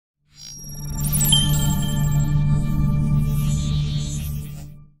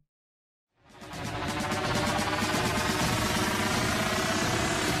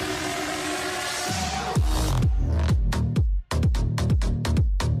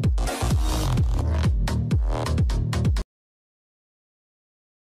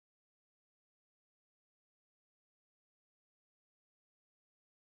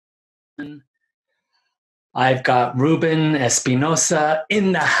I've got Ruben Espinosa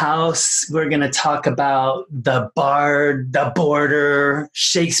in the house. We're going to talk about the Bard, the border,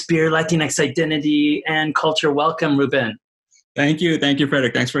 Shakespeare, Latinx identity, and culture. Welcome, Ruben. Thank you. Thank you,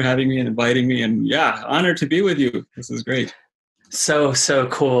 Frederick. Thanks for having me and inviting me. And yeah, honored to be with you. This is great. So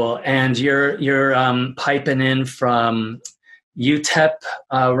cool. And you're piping in from UTEP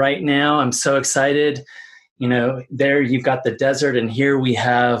right now. I'm so excited. You know, there you've got the desert, and here we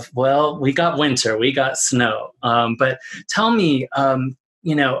have, well, we got winter, we got snow. But tell me,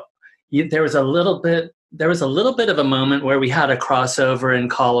 you know, there was a little bit of a moment where we had a crossover in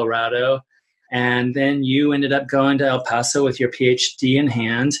Colorado, and then you ended up going to El Paso with your PhD in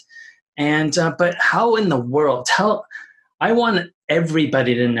hand. And but how in the world? I want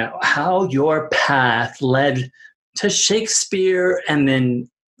everybody to know how your path led to Shakespeare, and then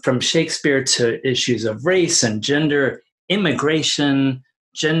from Shakespeare to issues of race and gender, immigration,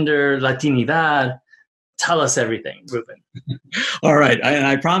 gender, Latinidad. Tell us everything, Ruben. All right,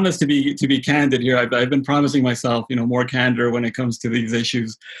 I promise to be candid here. I've been promising myself, more candor when it comes to these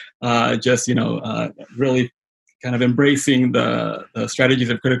issues. Really kind of embracing the strategies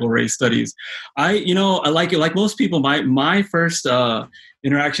of critical race studies. Like most people, my first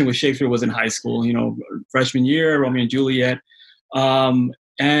interaction with Shakespeare was in high school. Freshman year, Romeo and Juliet.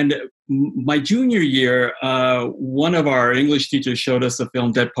 And my junior year, one of our English teachers showed us the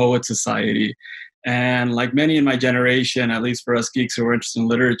film Dead Poets Society. And like many in my generation, at least for us geeks who were interested in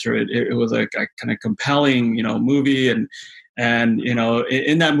literature, it was a kind of compelling, movie. And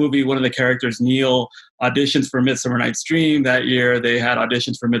in that movie, one of the characters, Neil, auditions for Midsummer Night's Dream that year. They had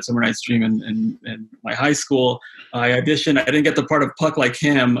auditions for Midsummer Night's Dream in my high school. I auditioned. I didn't get the part of Puck like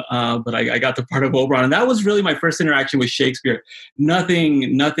him, but I got the part of Oberon. And that was really my first interaction with Shakespeare. Nothing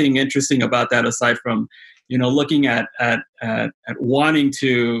interesting about that aside from, looking at wanting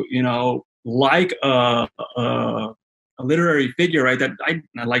to, like a literary figure, right, that I,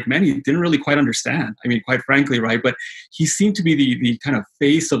 like many, didn't really quite understand. I mean, quite frankly, right? But he seemed to be the kind of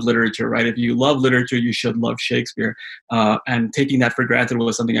face of literature, right? If you love literature, you should love Shakespeare. And taking that for granted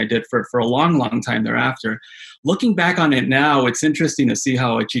was something I did for a long, long time thereafter. Looking back on it now, it's interesting to see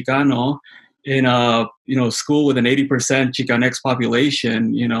how a Chicano in a school with an 80% Chicanx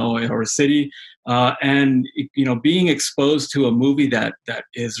population, or a city, and being exposed to a movie that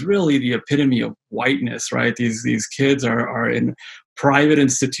is really the epitome of whiteness, right? These kids are in private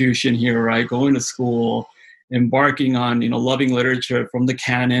institution here, right? Going to school, embarking on loving literature from the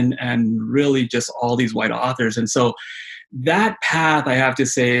canon, and really just all these white authors. And so that path, I have to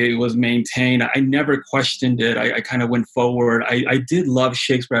say, was maintained. I never questioned it. I kind of went forward. I did love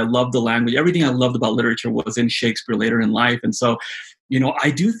Shakespeare. I loved the language. Everything I loved about literature was in Shakespeare later in life. And so, I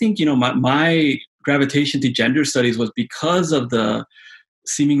do think, my gravitation to gender studies was because of the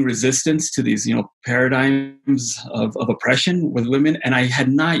seeming resistance to these, paradigms of oppression with women. And I had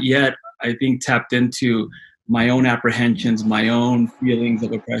not yet, I think, tapped into my own apprehensions, my own feelings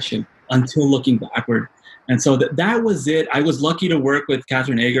of oppression until looking backward. And so that was it. I was lucky to work with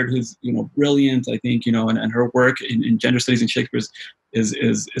Katherine Eggert, who's brilliant, I think, and her work in gender studies in Shakespeare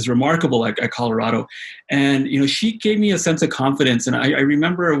is remarkable at Colorado. And she gave me a sense of confidence. And I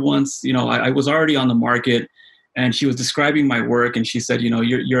remember once, I was already on the market, and she was describing my work, and she said,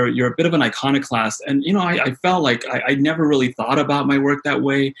 you're a bit of an iconoclast. And I felt like I never really thought about my work that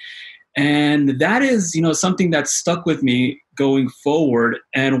way. And that is, something that stuck with me going forward.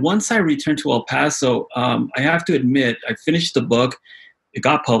 And once I returned to El Paso, I have to admit, I finished the book, it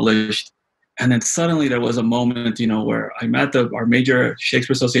got published, and then suddenly there was a moment, where I'm at our major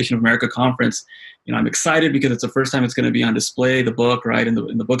Shakespeare Association of America conference. I'm excited because it's the first time it's going to be on display, the book, right, in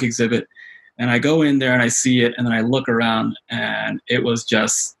the book exhibit. And I go in there and I see it, and then I look around, and it was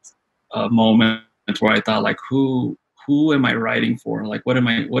just a moment where I thought, like, who am I writing for? Like, what am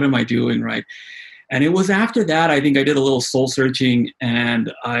I doing, right? And it was after that, I think I did a little soul searching,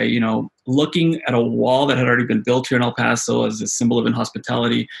 and I, looking at a wall that had already been built here in El Paso as a symbol of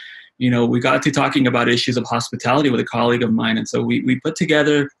inhospitality, we got to talking about issues of hospitality with a colleague of mine. And so we put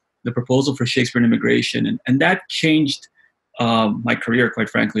together the proposal for Shakespeare and Immigration, and that changed my career, quite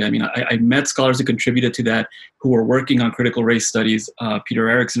frankly. I mean, I met scholars who contributed to that, who were working on critical race studies, Peter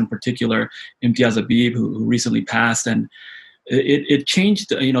Erickson in particular, Imtiaz Habib, who recently passed. And it changed,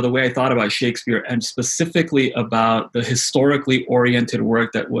 the way I thought about Shakespeare, and specifically about the historically oriented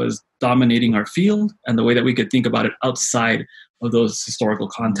work that was dominating our field, and the way that we could think about it outside of those historical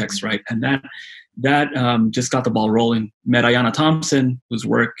contexts, right? And that just got the ball rolling. Met Ayanna Thompson, whose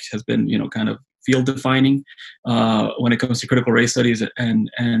work has been, kind of field defining when it comes to critical race studies,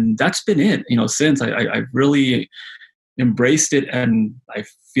 and that's been it. Since I've really embraced it, and I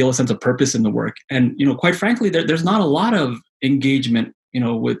feel a sense of purpose in the work. And, quite frankly, there's not a lot of engagement,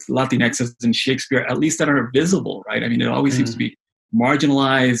 with Latinxs in Shakespeare, at least that are visible, right? I mean, it always seems to be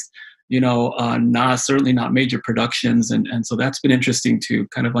marginalized, certainly not major productions. And so that's been interesting to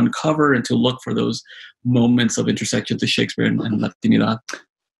kind of uncover and to look for those moments of intersection to Shakespeare and Latinidad.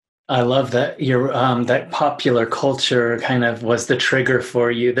 I love that your that popular culture kind of was the trigger for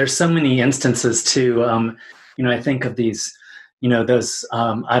you. There's so many instances too. I think of these, those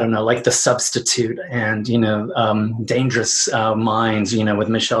I don't know, like The Substitute and Dangerous Minds, with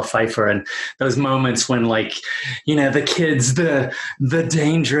Michelle Pfeiffer, and those moments when the kids, the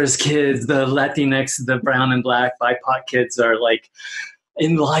dangerous kids, the Latinx, the brown and black BIPOC kids are like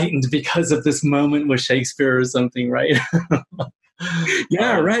enlightened because of this moment with Shakespeare or something, right?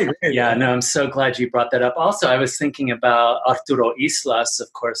 Yeah, right. Yeah, no, I'm so glad you brought that up. Also, I was thinking about Arturo Islas,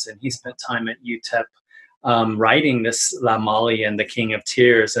 of course, and he spent time at UTEP writing this La Molly and the King of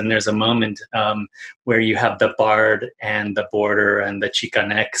Tears. And there's a moment where you have the bard and the border and the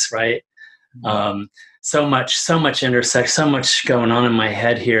Chicanx, right? So much intersect, so much going on in my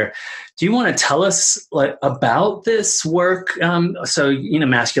head here. Do you want to tell us about this work?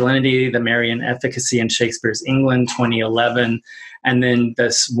 Masculinity, the Marian Efficacy in Shakespeare's England, 2011. And then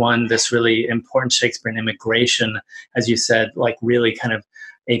this really important Shakespeare and Immigration, as you said, really kind of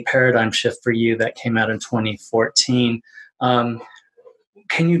a paradigm shift for you that came out in 2014. Can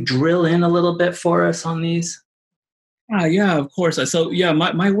you drill in a little bit for us on these? Yeah, of course. So yeah,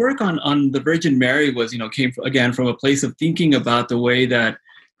 my work on the Virgin Mary was, came from a place of thinking about the way that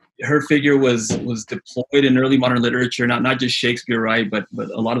her figure was deployed in early modern literature, not just Shakespeare, right, but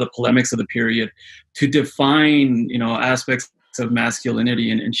a lot of the polemics of the period to define, aspects of masculinity.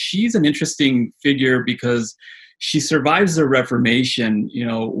 And she's an interesting figure because she survives the Reformation,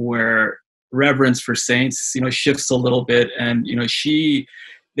 where reverence for saints, shifts a little bit. And,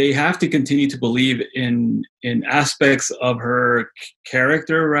 they have to continue to believe in aspects of her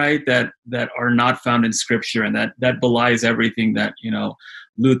character, right, that are not found in Scripture, and that belies everything that,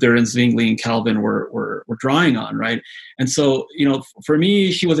 Luther and Zwingli and Calvin were drawing on, right? And so, for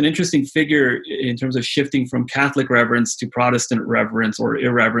me, she was an interesting figure in terms of shifting from Catholic reverence to Protestant reverence or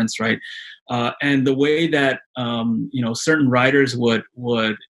irreverence, right? And the way that certain writers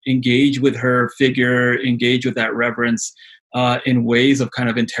would engage with her figure, engage with that reverence in ways of kind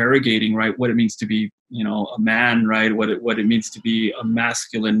of interrogating, right, what it means to be, a man, right, what it means to be a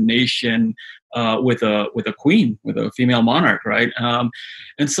masculine nation with a queen, with a female monarch, right?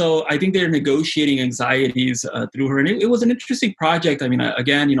 And so I think they're negotiating anxieties through her, and it was an interesting project. I mean,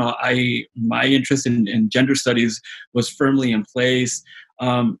 again, my interest in gender studies was firmly in place.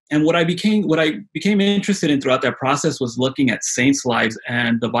 And what I became interested in throughout that process was looking at saints' lives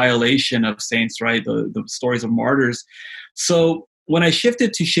and the violation of saints, right? The stories of martyrs. So when I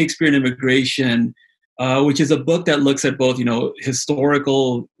shifted to Shakespeare and Immigration, which is a book that looks at both,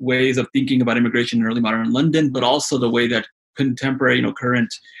 historical ways of thinking about immigration in early modern London, but also the way that contemporary,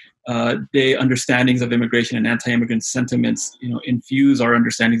 current day understandings of immigration and anti-immigrant sentiments, infuse our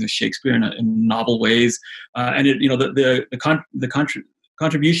understandings of Shakespeare in novel ways. And it, the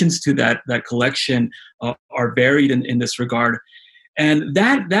contributions to that collection are varied in this regard. And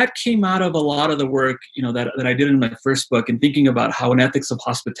that came out of a lot of the work, that I did in my first book, and thinking about how an ethics of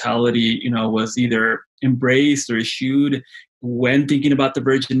hospitality, was either embraced or eschewed when thinking about the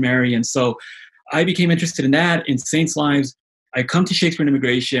Virgin Mary. And so I became interested in that, in saints' lives. I come to Shakespeare and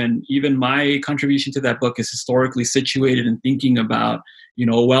Immigration. Even my contribution to that book is historically situated in thinking about,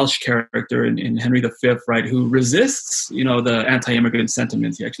 a Welsh character in Henry V, right, who resists, the anti-immigrant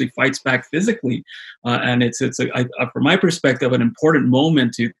sentiments. He actually fights back physically, and it's from my perspective, an important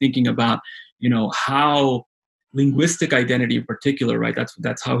moment to thinking about, how linguistic identity in particular, right,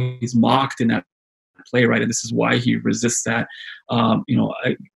 that's how he's mocked in that play, right, and this is why he resists that.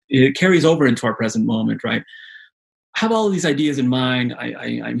 It carries over into our present moment, right. Have all of these ideas in mind.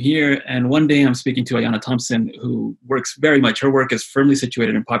 I'm here, and one day I'm speaking to Ayanna Thompson, who works very much, her work is firmly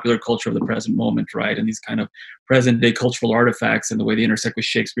situated in popular culture of the present moment, right? And these kind of present day cultural artifacts and the way they intersect with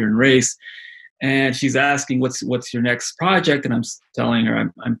Shakespeare and race. And she's asking, what's your next project? And I'm telling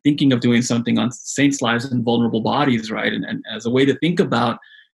her, I'm thinking of doing something on saints' lives and vulnerable bodies, right? And as a way to think about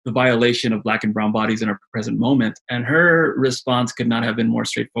the violation of Black and brown bodies in our present moment. And her response could not have been more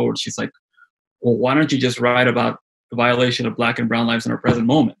straightforward. She's like, well, why don't you just write about the violation of Black and brown lives in our present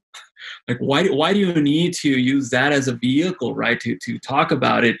moment? Like, why do you need to use that as a vehicle, right, to talk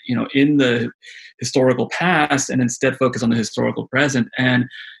about it, in the historical past, and instead focus on the historical present? And,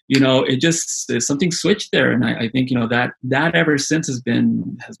 it just, something switched there. And I think, that ever since has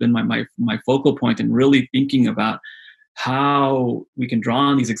been my focal point in really thinking about how we can draw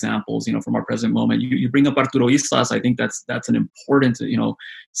on these examples, from our present moment. You bring up Arturo Islas. I think that's an important,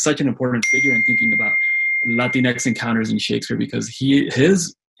 such an important figure in thinking about Latinx encounters in Shakespeare,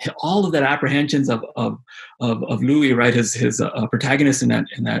 because all of that apprehensions of Louis, right, his protagonist in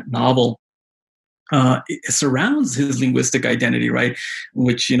that novel, it surrounds his linguistic identity, right?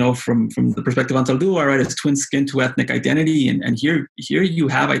 Which, from the perspective of Antaldúa, right, is twin skin to ethnic identity. And here you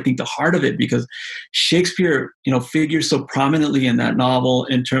have, I think, the heart of it, because Shakespeare, figures so prominently in that novel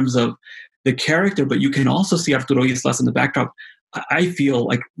in terms of the character, but you can also see Arturo Islas in the backdrop, I feel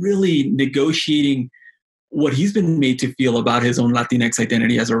like really negotiating what he's been made to feel about his own Latinx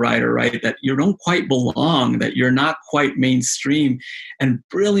identity as a writer, right? That you don't quite belong, that you're not quite mainstream, and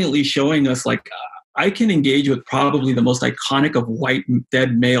brilliantly showing us, like, I can engage with probably the most iconic of white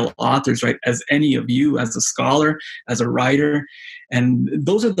dead male authors, right, as any of you, as a scholar, as a writer. And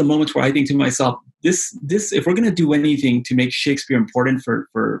those are the moments where I think to myself, this if we're going to do anything to make Shakespeare important for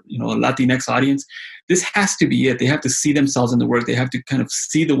a Latinx audience, this has to be it. They have to see themselves in the work. They have to kind of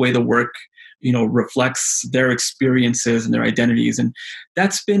see the way the work reflects their experiences and their identities. And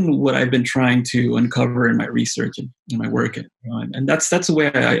that's been what I've been trying to uncover in my research and in my work. And that's the way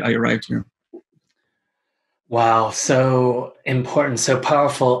I arrived here. Wow, so important, so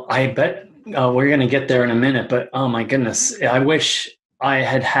powerful. I bet we're going to get there in a minute, but oh my goodness, I wish I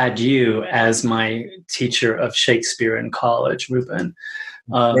had you as my teacher of Shakespeare in college, Ruben.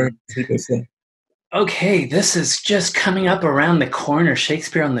 Okay, this is just coming up around the corner,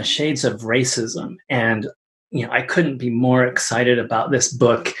 Shakespeare on the Shades of Racism. And, I couldn't be more excited about this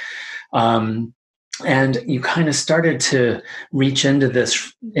book. And you kind of started to reach into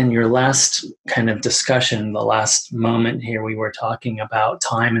this in your last kind of discussion, the last moment here. We were talking about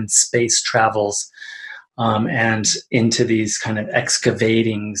time and space travels and into these kind of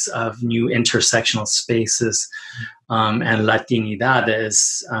excavatings of new intersectional spaces and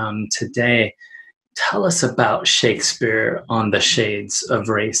Latinidades today. Tell us about Shakespeare on the Shades of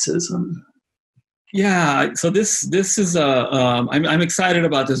Racism. Yeah, so this is I'm excited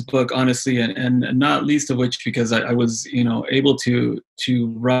about this book, honestly, and not least of which because I was able to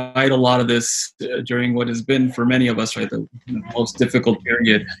write a lot of this during what has been for many of us, right, the most difficult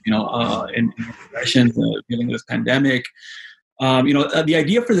period in depression, dealing with this pandemic. The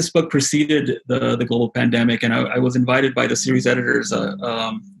idea for this book preceded the global pandemic, and I was invited by the series editors,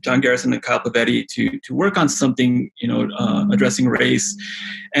 John Garrison and Kyle Pavetti, to work on something, addressing race.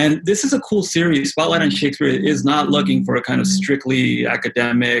 And this is a cool series. Spotlight on Shakespeare is not looking for a kind of strictly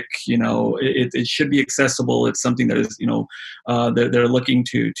academic, it should be accessible. It's something that is, they're looking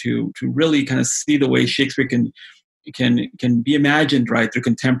to really kind of see the way Shakespeare can be imagined, right, through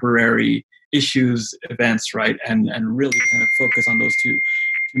contemporary issues, events, right, and really kind of focus on those two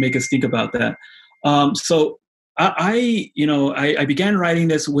to make us think about that. So I began writing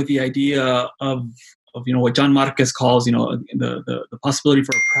this with the idea of what John Marquez calls the possibility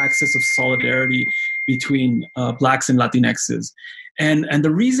for a praxis of solidarity between Blacks and Latinxs, and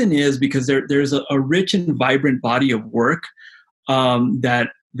the reason is because there's a rich and vibrant body of work that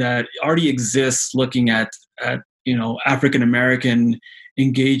already exists looking at African American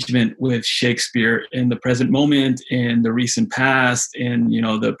engagement with Shakespeare in the present moment, in the recent past, in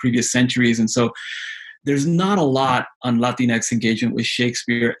the previous centuries. And so there's not a lot on Latinx engagement with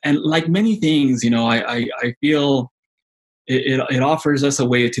Shakespeare. And like many things, I feel it offers us a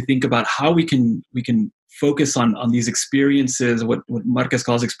way to think about how we can focus on these experiences, what Marquez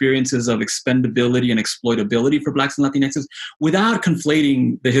calls experiences of expendability and exploitability for Blacks and Latinxs, without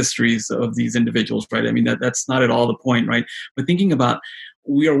conflating the histories of these individuals, right? I mean, that's not at all the point, right? But thinking about,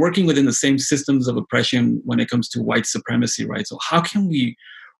 we are working within the same systems of oppression when it comes to white supremacy, right? So how can we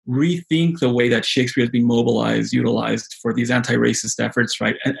rethink the way that Shakespeare is being mobilized, utilized for these anti-racist efforts,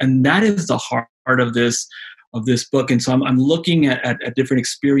 right? And that is the heart of this book. And so I'm looking at different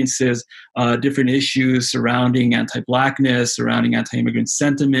experiences, different issues surrounding anti-Blackness, surrounding anti-immigrant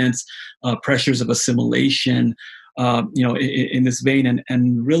sentiments, pressures of assimilation, in this vein,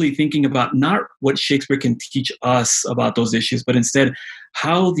 and really thinking about not what Shakespeare can teach us about those issues, but instead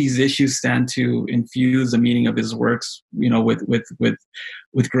how these issues stand to infuse the meaning of his works,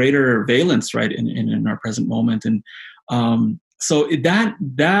 with greater valence, right, in our present moment. And so I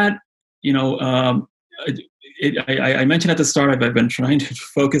mentioned at the start, I've been trying to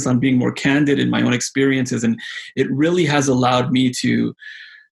focus on being more candid in my own experiences, and it really has allowed me to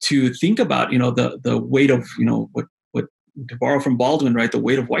think about, the weight of, what to borrow from Baldwin, right, the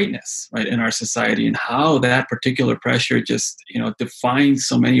weight of whiteness, right, in our society, and how that particular pressure just, defines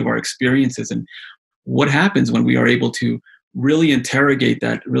so many of our experiences, and what happens when we are able to really interrogate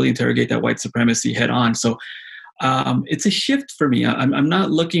that white supremacy head on. So it's a shift for me. I'm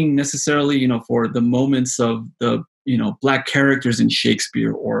not looking necessarily, for the moments of the, Black characters in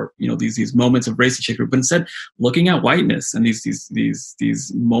Shakespeare, or, these moments of race in Shakespeare, but instead looking at whiteness and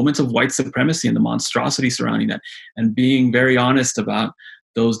these moments of white supremacy and the monstrosity surrounding that, and being very honest about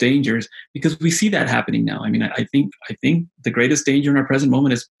those dangers, because we see that happening now. I mean, I think the greatest danger in our present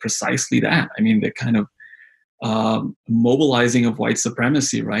moment is precisely that. I mean, the kind of mobilizing of white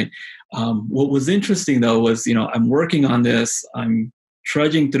supremacy, right? What was interesting, though, was, I'm working on this. I'm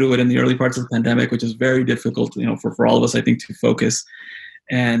trudging through it in the early parts of the pandemic, which is very difficult, for all of us, I think, to focus.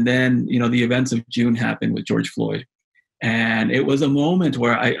 And then, the events of June happened with George Floyd. And it was a moment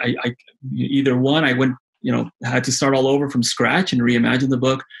where I either one, I went, had to start all over from scratch and reimagine the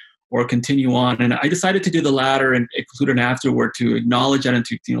book, or continue on. And I decided to do the latter and include an afterword to acknowledge that and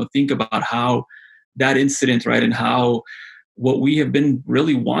to, think about how that incident, right, and how what we have been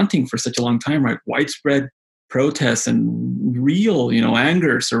really wanting for such a long time, right, widespread protests and real,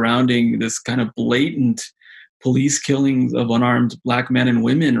 anger surrounding this kind of blatant police killings of unarmed Black men and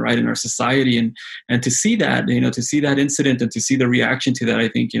women, right, in our society, and to see that, to see that incident and to see the reaction to that, I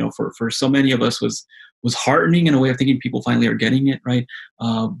think, for so many of us was heartening in a way of thinking people finally are getting it, right.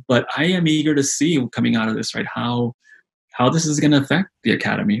 But I am eager to see coming out of this, right, how this is going to affect the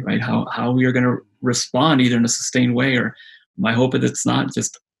Academy, right, how we are going to respond either in a sustained way, or my hope is it's not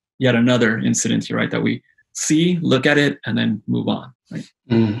just yet another incident here, right, that we see, look at it, and then move on, right.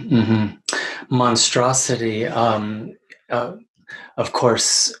 Mm-hmm. Monstrosity. Of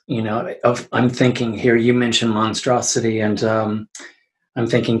course, I'm thinking here, you mentioned monstrosity, and I'm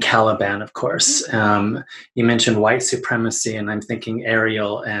thinking Caliban, of course. You mentioned white supremacy, and I'm thinking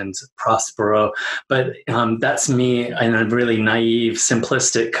Ariel and Prospero. But that's me in a really naive,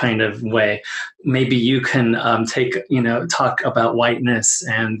 simplistic kind of way. Maybe you can talk about whiteness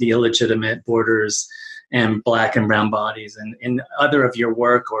and the illegitimate borders and Black and brown bodies, and in other of your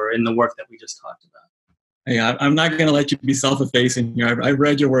work, or in the work that we just talked about. Hey, I'm not going to let you be self-effacing here. I've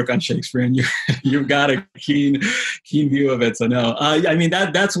read your work on Shakespeare, and you've got a keen view of it. So no, I mean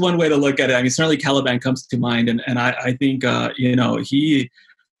that's one way to look at it. I mean, certainly Caliban comes to mind, and I think he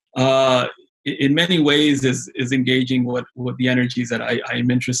in many ways is engaging what the energies that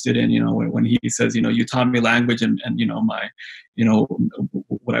I'm interested in. When he says, you taught me language, and my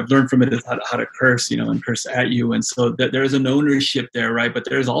what I've learned from it is how to curse, and curse at you. And so that there is an ownership there, right? But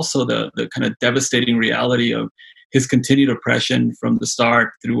there's also the kind of devastating reality of his continued oppression from the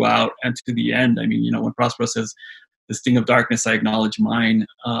start, throughout, and to the end. I mean, when Prospero says, "The sting of darkness, I acknowledge mine,"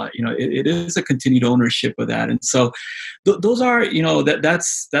 it is a continued ownership of that. And so those are,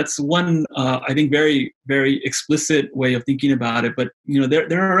 that's one, I think, very, very explicit way of thinking about it. But,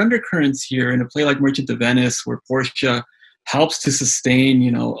 there are undercurrents here in a play like Merchant of Venice, where Portia helps to sustain,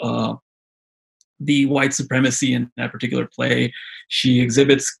 the white supremacy in that particular play. She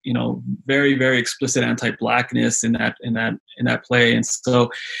exhibits, very, very explicit anti-Blackness in that play. And so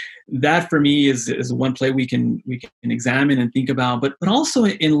that for me is one play we can examine and think about, but also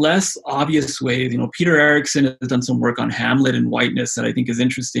in less obvious ways. Peter Erickson has done some work on Hamlet and whiteness that I think is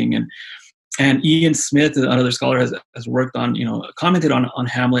interesting, and Ian Smith, another scholar, has worked on, commented on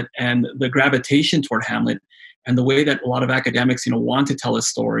Hamlet and the gravitation toward Hamlet, and the way that a lot of academics, want to tell a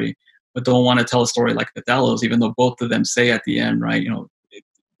story, but don't want to tell a story like Othello's, even though both of them say at the end, right,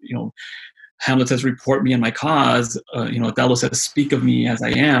 Hamlet says, "Report me and my cause." Othello says, "Speak of me as I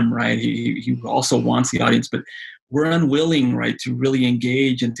am." Right? He also wants the audience, but we're unwilling, right, to really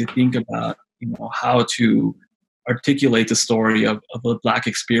engage and to think about, how to articulate the story of a Black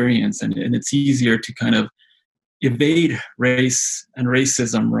experience, and it's easier to kind of evade race and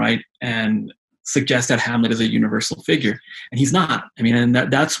racism, right, and suggest that Hamlet is a universal figure, and he's not. I mean, and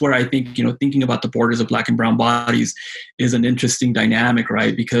that's where I think, thinking about the borders of Black and brown bodies is an interesting dynamic,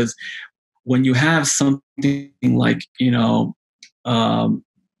 right? Because when you have something like,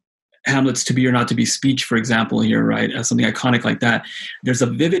 Hamlet's "to be or not to be" speech, for example, here, right, as something iconic like that, there's a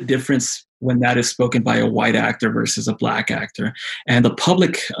vivid difference when that is spoken by a white actor versus a Black actor. And the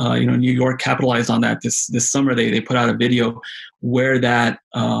public, New York capitalized on that this summer. They put out a video where that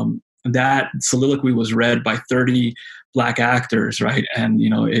soliloquy was read by 30 Black actors, right? And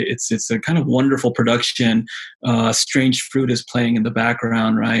it's a kind of wonderful production. Strange Fruit is playing in the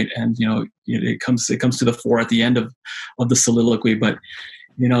background, right? And it comes to the fore at the end of the soliloquy. But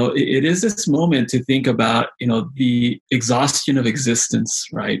it is this moment to think about the exhaustion of existence,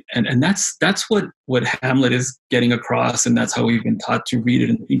 right? And that's what Hamlet is getting across, and that's how we've been taught to read it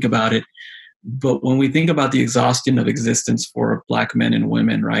and think about it. But when we think about the exhaustion of existence for Black men and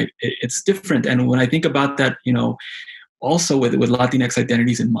women, right, it's different. And when I think about that, also with Latinx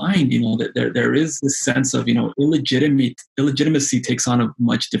identities in mind, that there is this sense of, illegitimacy takes on a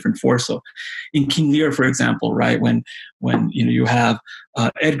much different force. So in King Lear, for example, right, when you have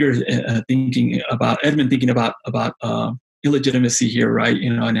Edmund thinking about illegitimacy here, right,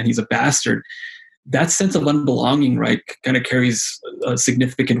 and he's a bastard. That sense of unbelonging, right, kind of carries a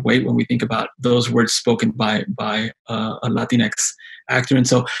significant weight when we think about those words spoken by a Latinx actor. And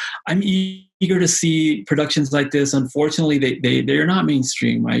so I'm eager to see productions like this. Unfortunately, they're not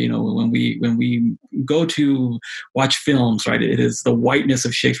mainstream, right? When we go to watch films, right, it is the whiteness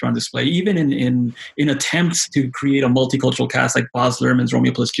of Shakespeare on display. Even in attempts to create a multicultural cast like Baz Luhrmann's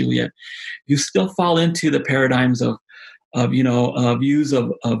Romeo plus Juliet, you still fall into the paradigms of views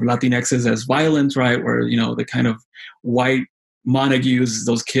of Latinxes as violent, right? Where, the kind of white Montagues,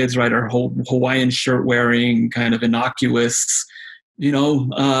 those kids, right, are Hawaiian shirt wearing, kind of innocuous,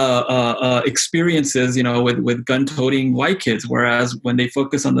 experiences, with gun-toting white kids. Whereas when they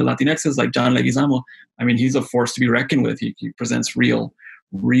focus on the Latinxes, like John Leguizamo, I mean, he's a force to be reckoned with. He presents real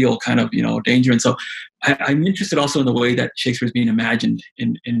kind of, danger. And so I'm interested also in the way that Shakespeare is being imagined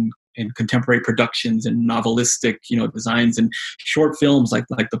in contemporary productions and novelistic, designs and short films like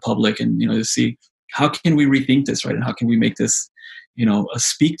The Public, and, to see how can we rethink this, right? And how can we make this,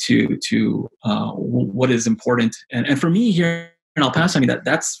 speak to what is important. And for me here in El Paso, I mean,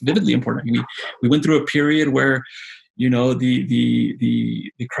 that's vividly important. I mean, we went through a period where,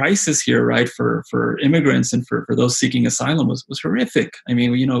 the crisis here, right, for immigrants and for those seeking asylum was horrific. I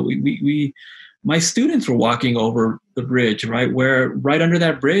mean, we my students were walking over the bridge, right, where right under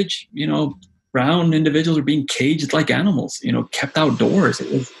that bridge, brown individuals are being caged like animals, kept outdoors.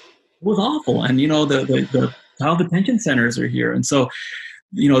 It was awful. And, the child detention centers are here. And so,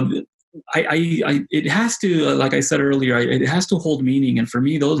 it has to, like I said earlier, it has to hold meaning. And for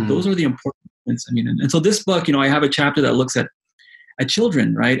me, those are the important points. I mean, and so this book, I have a chapter that looks at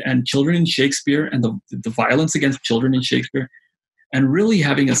children, right, and children in Shakespeare and the violence against children in Shakespeare, and really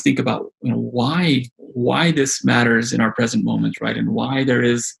having us think about, why this matters in our present moment, right, and why there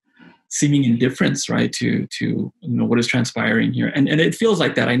is seeming indifference, right, to what is transpiring here. And it feels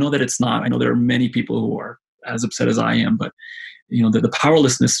like that. I know that it's not. I know there are many people who are as upset as I am, but the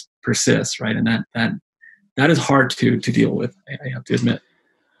powerlessness persists, right, and that is hard to deal with. I have to admit.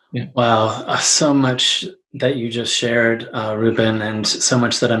 Yeah. Wow, so much that you just shared, Ruben, and so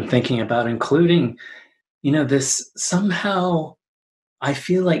much that I'm thinking about, including, this somehow. I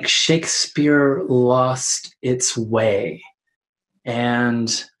feel like Shakespeare lost its way,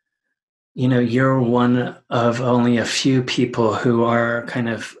 and you're one of only a few people who are kind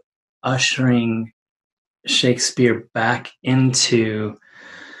of ushering Shakespeare back into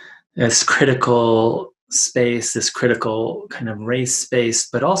this critical space, this critical kind of race space,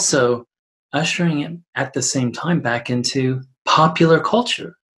 but also ushering it at the same time back into popular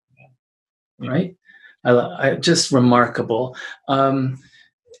culture, right? I just remarkable.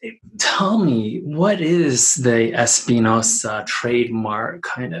 Tell me, what is the Espinosa trademark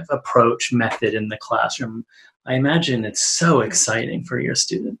kind of approach method in the classroom? I imagine it's so exciting for your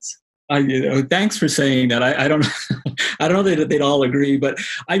students. Thanks for saying that. I don't I don't know that they'd all agree, but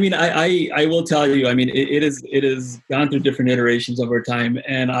I mean, I will tell you, I mean, it is gone through different iterations over time,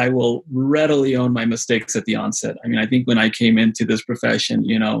 and I will readily own my mistakes at the onset. I mean, I think when I came into this profession,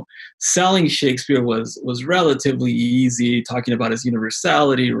 selling Shakespeare was relatively easy, talking about his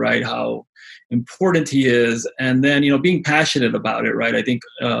universality, right, how important he is, and then, being passionate about it, right. I think,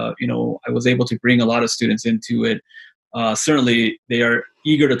 I was able to bring a lot of students into it. Certainly they are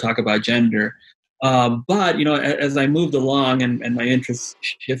eager to talk about gender. But, as I moved along and my interests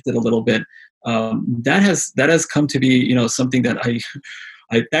shifted a little bit, that has come to be, something that I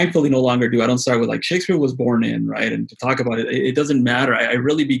thankfully no longer do. I don't start with like Shakespeare was born in, right? And to talk about it, it doesn't matter. I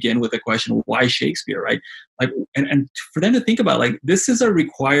really begin with the question, why Shakespeare, right? Like, and for them to think about, like, this is a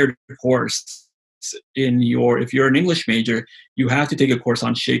required course if you're an English major, you have to take a course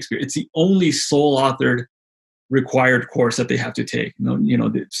on Shakespeare. It's the only sole authored required course that they have to take.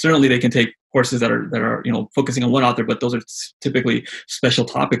 Certainly they can take courses that are focusing on one author, but those are typically special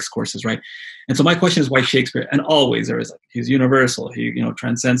topics courses, right? And so my question is, why Shakespeare? And always there is, like, he's universal, he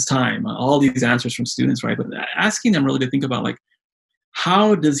transcends time, all these answers from students, right? But asking them really to think about, like,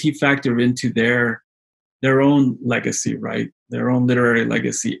 how does he factor into their own legacy, right? Their own literary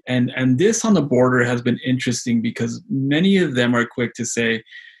legacy. And this on the border has been interesting because many of them are quick to say,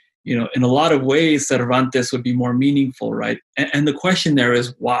 in a lot of ways, Cervantes would be more meaningful, right? And the question there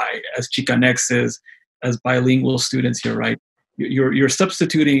is why? As Chicanxes, as bilingual students here, right? You're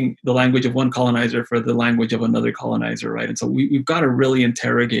substituting the language of one colonizer for the language of another colonizer, right? And so we've got to really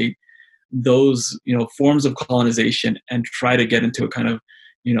interrogate those, forms of colonization and try to get into a kind of,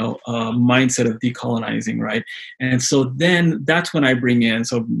 mindset of decolonizing, right? And so then that's when I bring in.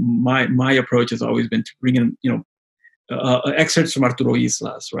 So my approach has always been to bring in, excerpts from Arturo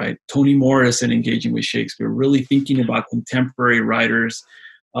Islas, right? Toni Morrison engaging with Shakespeare, really thinking about contemporary writers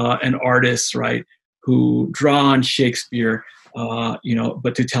and artists, right, who draw on Shakespeare,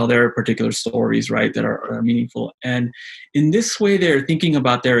 but to tell their particular stories, right, that are meaningful. And in this way, they're thinking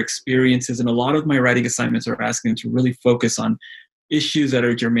about their experiences. And a lot of my writing assignments are asking them to really focus on issues that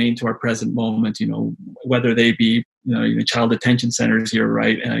are germane to our present moment, whether they be, child detention centers here,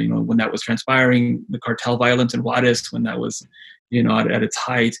 right? When that was transpiring, the cartel violence in Juarez, when that was, at its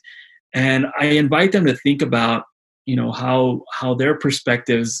height. And I invite them to think about, how their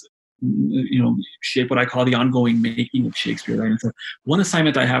perspectives, shape what I call the ongoing making of Shakespeare. Right? And so one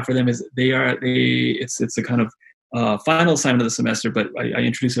assignment I have for them is it's a kind of final assignment of the semester, but I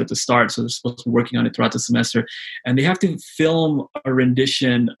introduced it at the start, so they're supposed to be working on it throughout the semester. And they have to film a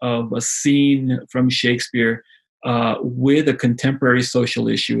rendition of a scene from Shakespeare with a contemporary social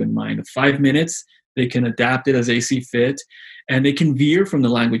issue in mind. 5 minutes, they can adapt it as they see fit, and they can veer from the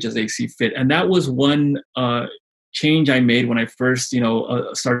language as they see fit. And that was one change I made when I first,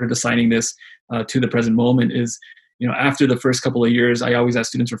 started assigning this to the present moment is, after the first couple of years, I always asked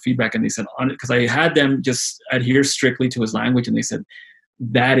students for feedback, and they said, on it, because I had them just adhere strictly to his language, and they said,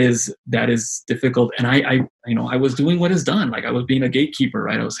 that is difficult. And I was doing what is done. Like I was being a gatekeeper,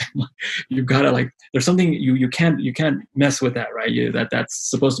 right? I was saying, you've got to there's something you can't mess with that, right? That's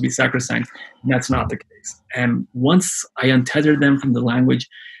supposed to be sacrosanct. And that's not the case. And once I untethered them from the language,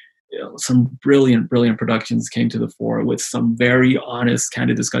 some brilliant productions came to the fore with some very honest,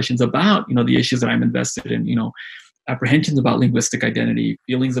 candid discussions about, the issues that I'm invested in, apprehensions about linguistic identity,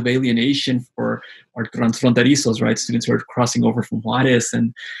 feelings of alienation for our transfronterizos, right? Students who are crossing over from Juarez.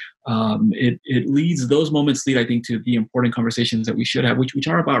 And those moments lead, I think, to the important conversations that we should have, which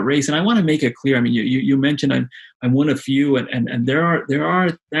are about race. And I want to make it clear. I mean, you mentioned I'm one of few, and there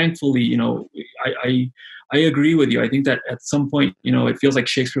are thankfully, I agree with you. I think that at some point, it feels like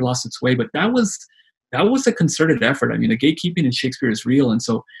Shakespeare lost its way, but that was a concerted effort. I mean, the gatekeeping in Shakespeare is real. And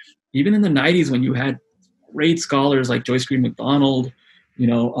so even in the 90s, when you had great scholars like Joyce Green McDonald,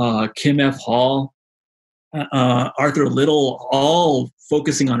 Kim F. Hall, Arthur Little, all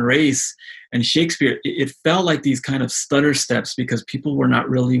focusing on race and Shakespeare, it felt like these kind of stutter steps because people were not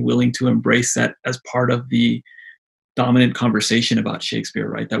really willing to embrace that as part of the dominant conversation about Shakespeare,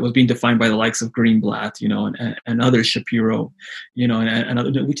 right? That was being defined by the likes of Greenblatt, and others, Shapiro, and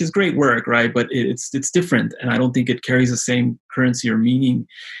other, which is great work, right? But it's different, and I don't think it carries the same currency or meaning.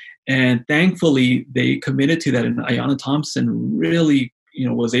 And thankfully, they committed to that, and Ayanna Thompson really,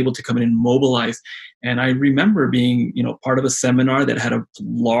 was able to come in and mobilize. And I remember being, part of a seminar that had a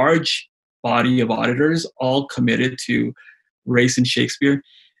large body of auditors all committed to race in Shakespeare.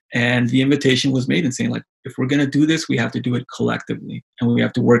 And the invitation was made and saying, if we're going to do this, we have to do it collectively. And we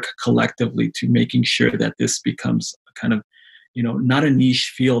have to work collectively to making sure that this becomes a kind of, not a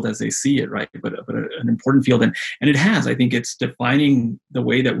niche field as they see it, right? But an important field. And it has. I think it's defining the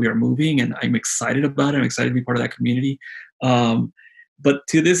way that we are moving. And I'm excited about it. I'm excited to be part of that community. But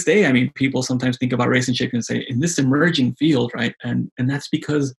to this day, I mean, people sometimes think about race and Shakespeare and say, in this emerging field, right? And that's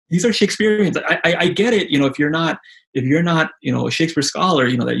because these are Shakespeareans. I get it, if you're not, a Shakespeare scholar,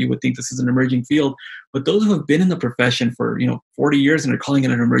 that you would think this is an emerging field. But those who have been in the profession for, 40 years and are calling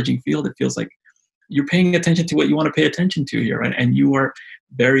it an emerging field, it feels like you're paying attention to what you want to pay attention to here, right? And you are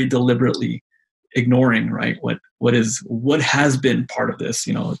very deliberately ignoring, right, what has been part of this,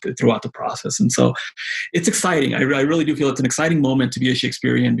 throughout the process. And so it's exciting. I really do feel it's an exciting moment to be a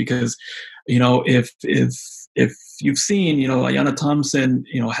Shakespearean because, if you've seen, Ayanna Thompson,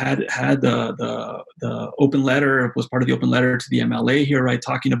 had the open letter, was part of the open letter to the MLA here, right,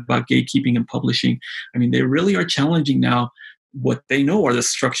 talking about gatekeeping and publishing. I mean, they really are challenging now what they know are the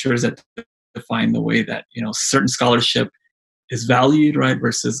structures that define the way that, certain scholarship is valued, right,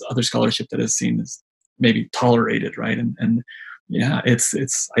 versus other scholarship that is seen as maybe tolerated, right? And yeah,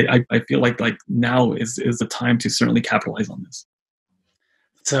 I feel like now is the time to certainly capitalize on this.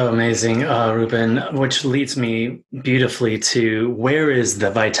 So amazing, Ruben, which leads me beautifully to where is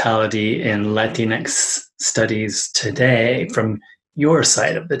the vitality in Latinx studies today from your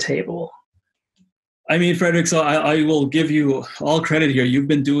side of the table? I mean, Frederick, so I will give you all credit here. You've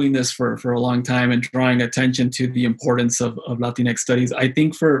been doing this for a long time and drawing attention to the importance of Latinx studies. I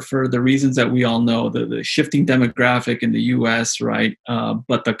think for the reasons that we all know, the shifting demographic in the U.S., right,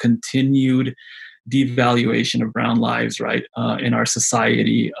 but the continued devaluation of brown lives, right, in our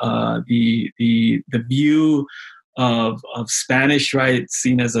society, the view of Spanish, right,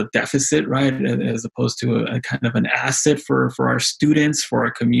 seen as a deficit, right, as opposed to a kind of an asset for our students, for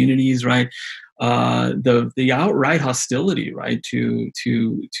our communities, right. The outright hostility, right, to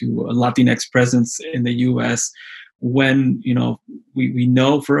a Latinx presence in the U.S. when we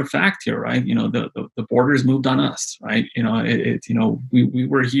know for a fact here, right, the borders moved on us, right, we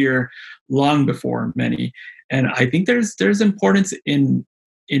were here long before many, and I think there's importance in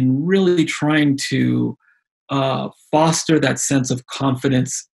really trying to foster that sense of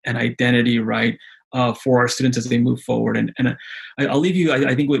confidence and identity, right, for our students as they move forward. And I'll leave you,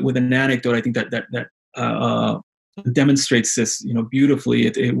 I think, with an anecdote. I think that demonstrates this, beautifully.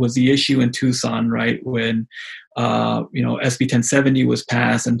 It was the issue in Tucson, right, when SB 1070 was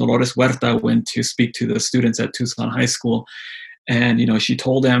passed, and Dolores Huerta went to speak to the students at Tucson High School. And she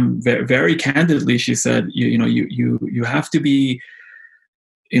told them very, very candidly. She said, you have to be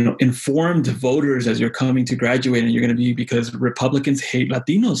informed voters as you're coming to graduate, and you're going to be, because Republicans hate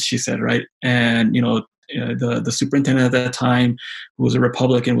Latinos, she said, right? And, the superintendent at that time, who was a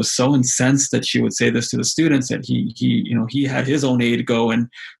Republican, was so incensed that she would say this to the students, that he had his own aide go and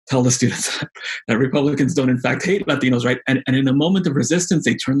tell the students that Republicans don't in fact hate Latinos, right? And in a moment of resistance,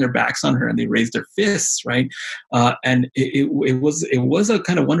 they turned their backs on her and they raised their fists, right? And it was a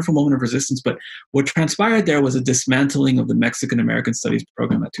kind of wonderful moment of resistance. But what transpired there was a dismantling of the Mexican American Studies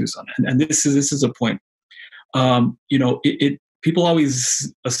program at Tucson. And this is a point. People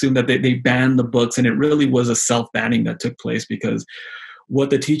always assume that they banned the books, and it really was a self-banning that took place, because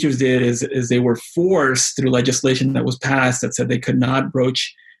what the teachers did is they were forced through legislation that was passed that said they could not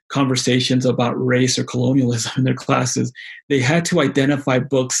broach conversations about race or colonialism in their classes. They had to identify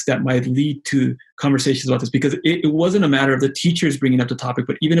books that might lead to conversations about this, because it wasn't a matter of the teachers bringing up the topic,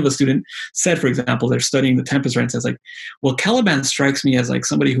 but even if a student said, for example, they're studying the Tempest, right, and says, like, well, Caliban strikes me as like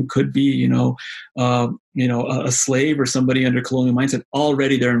somebody who could be, a slave or somebody under colonial mindset,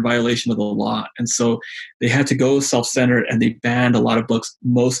 already they're in violation of the law. And so they had to go self-centered, and they banned a lot of books.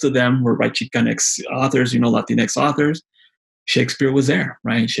 Most of them were by Chicanx authors, Latinx authors. Shakespeare was there,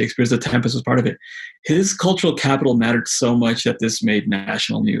 right? Shakespeare's The Tempest was part of it. His cultural capital mattered so much that this made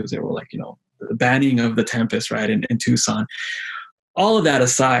national news. They were like, the banning of The Tempest, right, in Tucson. All of that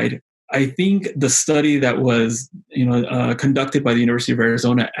aside, I think the study that was, conducted by the University of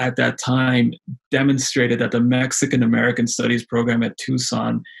Arizona at that time demonstrated that the Mexican American Studies program at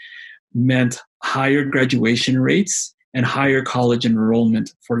Tucson meant higher graduation rates and higher college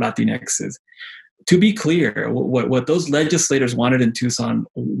enrollment for Latinxs. To be clear, what those legislators wanted in Tucson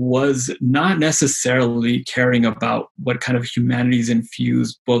was not necessarily caring about what kind of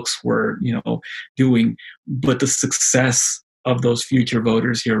humanities-infused books were, doing, but the success of those future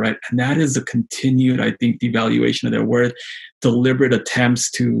voters here, right? And that is a continued, I think, devaluation of their worth, deliberate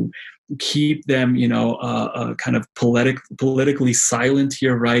attempts to keep them, kind of politically silent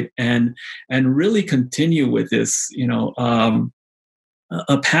here, right? And really continue with this,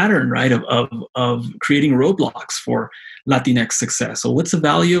 a pattern, right, of creating roadblocks for Latinx success. So what's the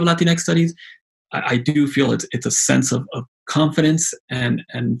value of Latinx studies? I do feel it's a sense of confidence and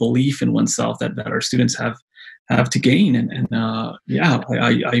belief in oneself that our students have to gain. I'm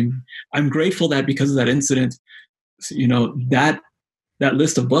grateful that because of that incident, that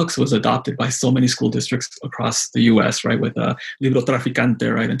list of books was adopted by so many school districts across the U.S., right, with Libro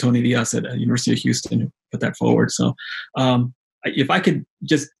Traficante, right, and Tony Diaz at University of Houston who put that forward. So if I could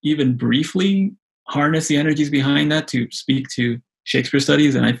just even briefly harness the energies behind that to speak to Shakespeare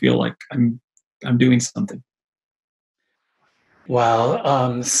studies, and I feel like I'm doing something.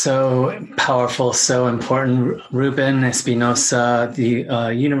 Wow, so powerful, so important. Ruben Espinosa,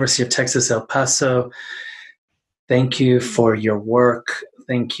 the University of Texas, El Paso, thank you for your work.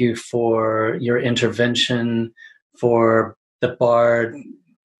 Thank you for your intervention for the BARD,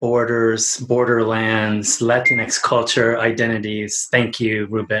 borders, borderlands, Latinx culture, identities. Thank you,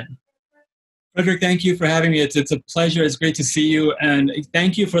 Ruben. Frederick, thank you for having me. It's a pleasure. It's great to see you. And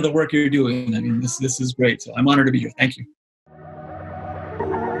thank you for the work you're doing. I mean, this is great. So I'm honored to be here. Thank you.